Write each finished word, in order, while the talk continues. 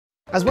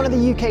As one of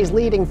the UK's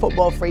leading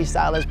football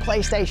freestylers,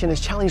 PlayStation has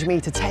challenged me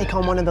to take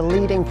on one of the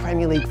leading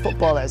Premier League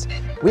footballers.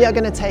 We are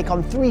going to take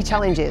on 3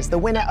 challenges. The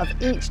winner of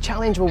each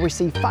challenge will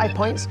receive 5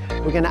 points.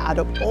 We're going to add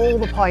up all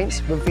the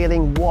points,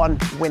 revealing one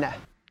winner.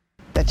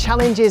 The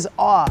challenges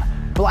are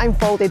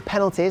blindfolded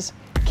penalties,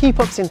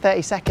 keep-ups in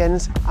 30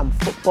 seconds, and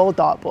football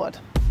dartboard.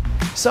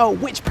 So,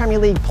 which Premier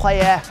League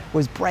player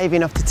was brave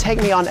enough to take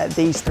me on at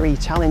these 3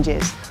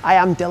 challenges? I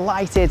am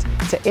delighted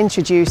to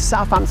introduce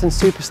Southampton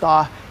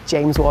superstar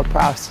James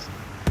Ward-Prowse.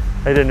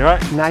 How you doing, you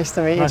right? Nice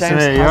to meet you, nice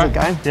James. To meet you, How's right? it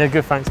going? Yeah,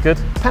 good, thanks, good.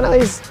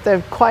 Penalties,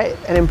 they're quite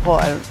an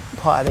important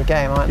part of the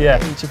game, aren't they?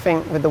 Do you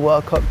think with the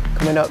World Cup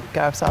coming up,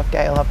 Gareth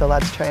Southgate will have the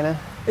lads training?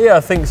 Yeah, I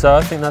think so.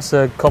 I think that's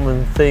a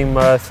common theme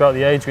throughout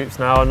the age groups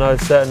now. I know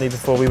certainly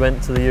before we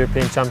went to the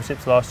European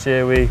Championships last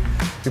year, we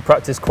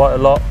practiced quite a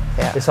lot.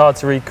 Yeah. It's hard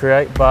to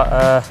recreate,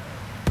 but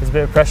there's a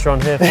bit of pressure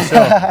on here for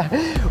sure.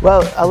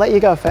 Well, I'll let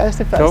you go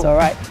first if that's all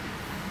right.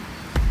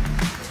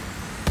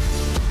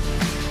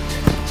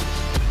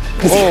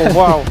 Oh,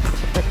 wow.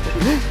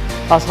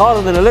 That's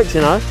harder than it looks,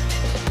 you know.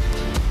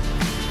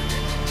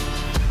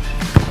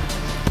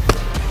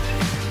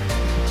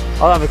 I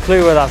don't have a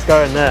clue where that's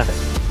going there.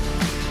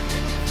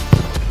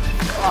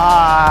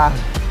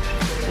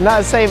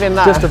 Not saving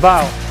that. Just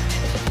about.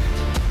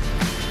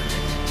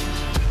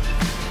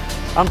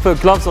 I haven't put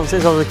gloves on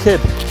since I was a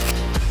kid.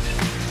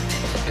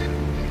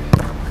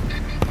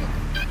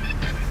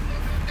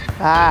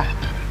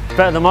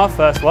 Better than my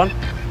first one.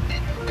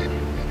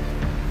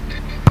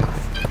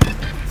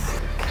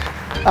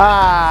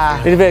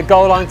 Need a bit of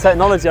goal line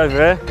technology over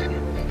here.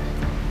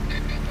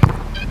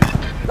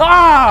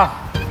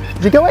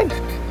 Did you go in?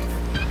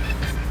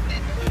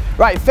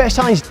 Right, first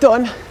challenge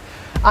done.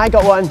 I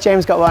got one,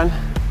 James got one.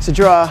 It's a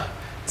draw.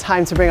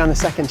 Time to bring on the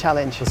second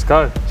challenge. Let's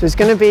go. So it's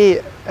going to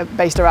be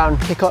based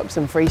around kick-ups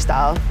and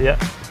freestyle. Yeah.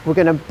 We're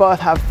going to both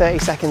have 30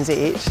 seconds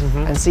each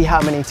and see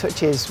how many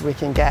touches we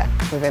can get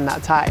within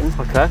that time.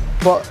 Okay.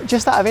 But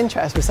just out of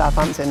interest with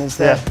Southampton, is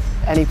there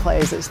any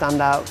players that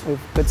stand out with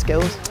good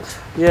skills?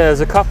 Yeah, there's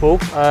a couple.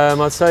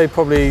 I'd say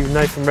probably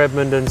Nathan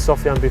Redmond and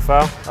Sofiane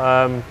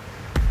Boufal.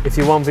 If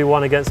you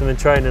 1v1 against them in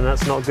training,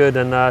 that's not good,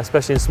 and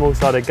especially in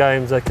small-sided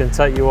games, they can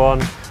take you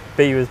on,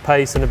 beat you with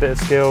pace and a bit of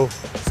skill.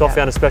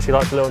 Sofiane especially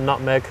likes a little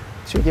nutmeg.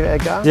 Should we give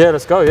it a go? Yeah,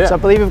 let's go, yeah. So I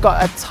believe we've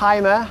got a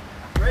timer.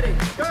 Ready,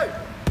 go!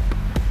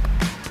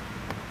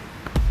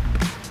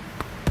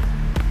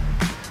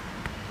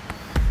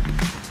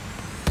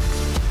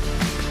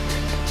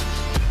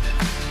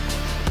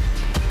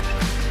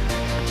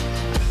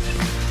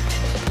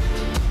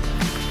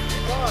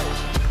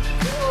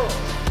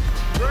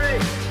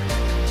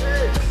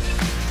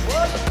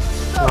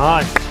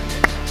 Nice.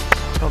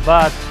 Not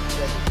bad.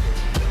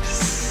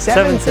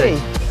 70.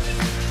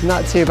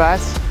 Not too bad.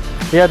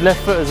 He had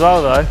left foot as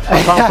well though.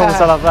 I can't promise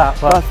I'll have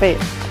that. But both feet.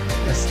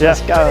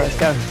 Let's go, let's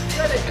go.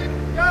 Ready,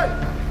 go!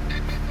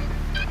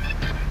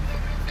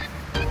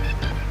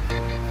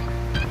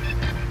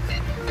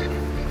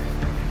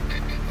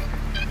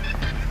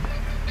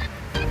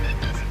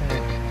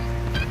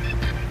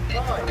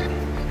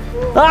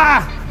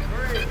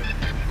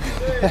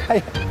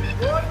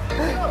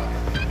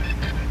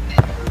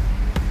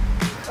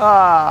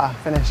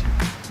 Finish.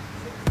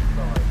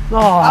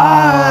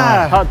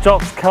 That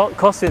drops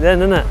cost it then,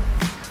 didn't it?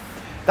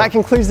 That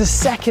concludes the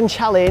second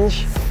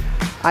challenge.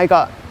 I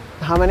got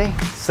how many?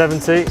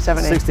 70.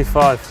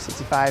 65.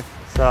 65.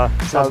 So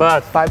not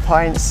bad. 5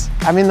 points.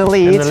 I'm in the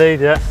lead. In the lead,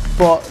 yeah.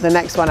 But the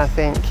next one I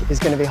think is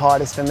going to be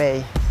hardest for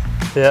me.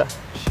 Yeah.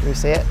 Should we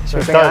see it? Should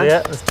Let's we bring it on?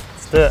 Yeah,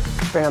 let's do it.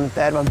 Bring on the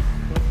third one.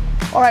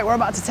 All right, we're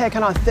about to take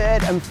on our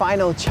third and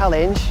final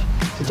challenge.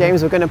 So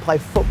James, we're going to play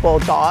football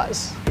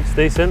darts. It's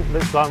decent,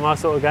 looks like my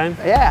sort of game.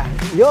 Yeah,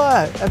 you're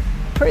a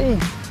pretty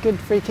good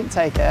free kick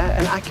taker,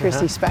 an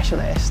accuracy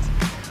specialist.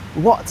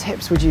 What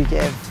tips would you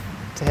give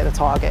to hit a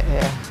target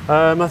here?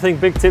 I think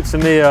big tips for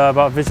me are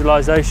about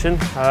visualisation.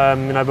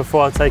 You know,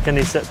 before I take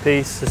any set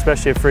piece,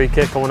 especially a free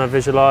kick, I want to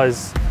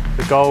visualise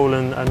the goal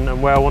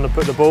and where I want to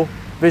put the ball.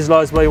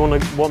 Visualise where you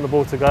want the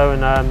ball to go,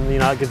 and you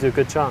know, that gives you a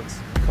good chance.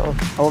 Cool.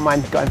 I won't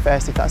mind going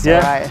first if that's all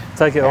right.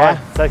 Take it away.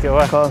 Take it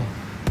away. Cool.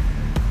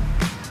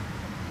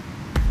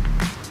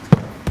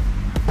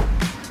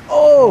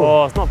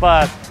 Oh, it's not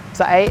bad. Is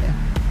that 8?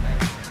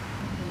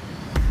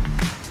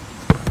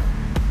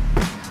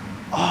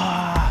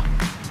 Oh,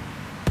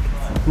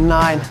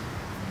 9.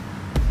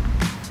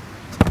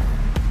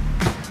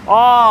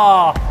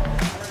 Oh!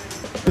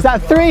 Is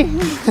that 3?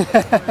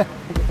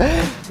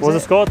 What was the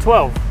score?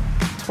 12?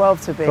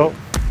 12 to beat. Cool.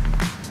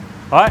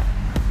 All right.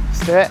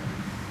 Let's do it.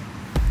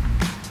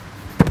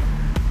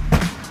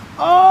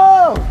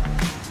 Oh!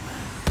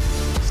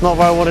 It's not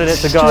where I wanted it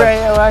to go.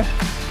 Straight away.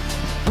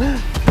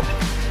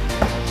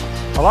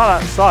 I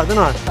like that side,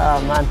 didn't I? Oh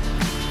man,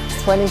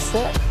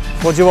 26.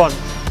 What do you want?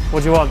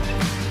 What do you want?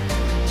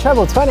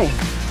 Treble 20.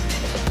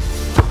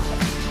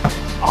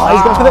 Oh,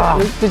 he's gone for the.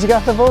 Did you go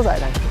for the bullseye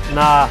then?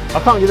 Nah, I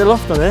can't get the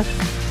loft on here.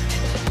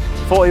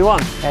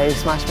 41. Yeah, you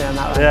smashed me on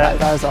that one. Yeah.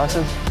 That was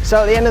awesome.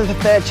 So at the end of the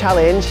third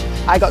challenge,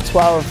 I got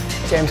 12,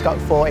 James got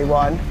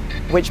 41.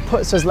 which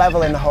puts us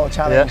level in the whole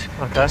challenge.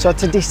 Yeah, okay. So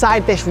to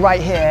decide this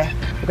right here,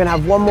 we're going to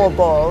have one more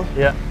ball.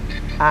 Yeah.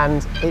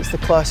 And it's the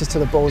closest to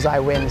the bullseye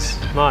wins.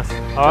 Nice.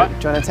 All right.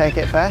 Do you want to take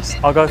it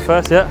first? I'll go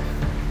first, yeah.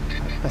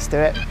 Let's do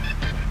it.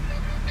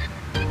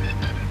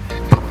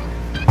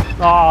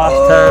 Oh,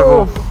 that's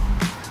terrible.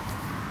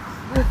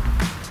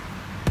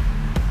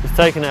 He's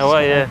taking it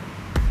away, yeah.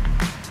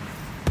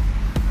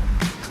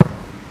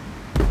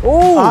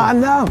 Oh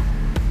no!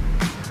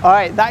 All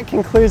right, that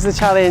concludes the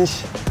challenge.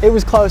 It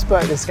was close,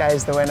 but this guy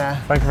is the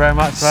winner. Thank you very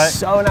much, mate.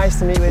 So nice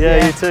to meet with you.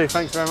 Yeah, you too.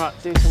 Thanks very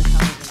much. Do some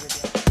challenge.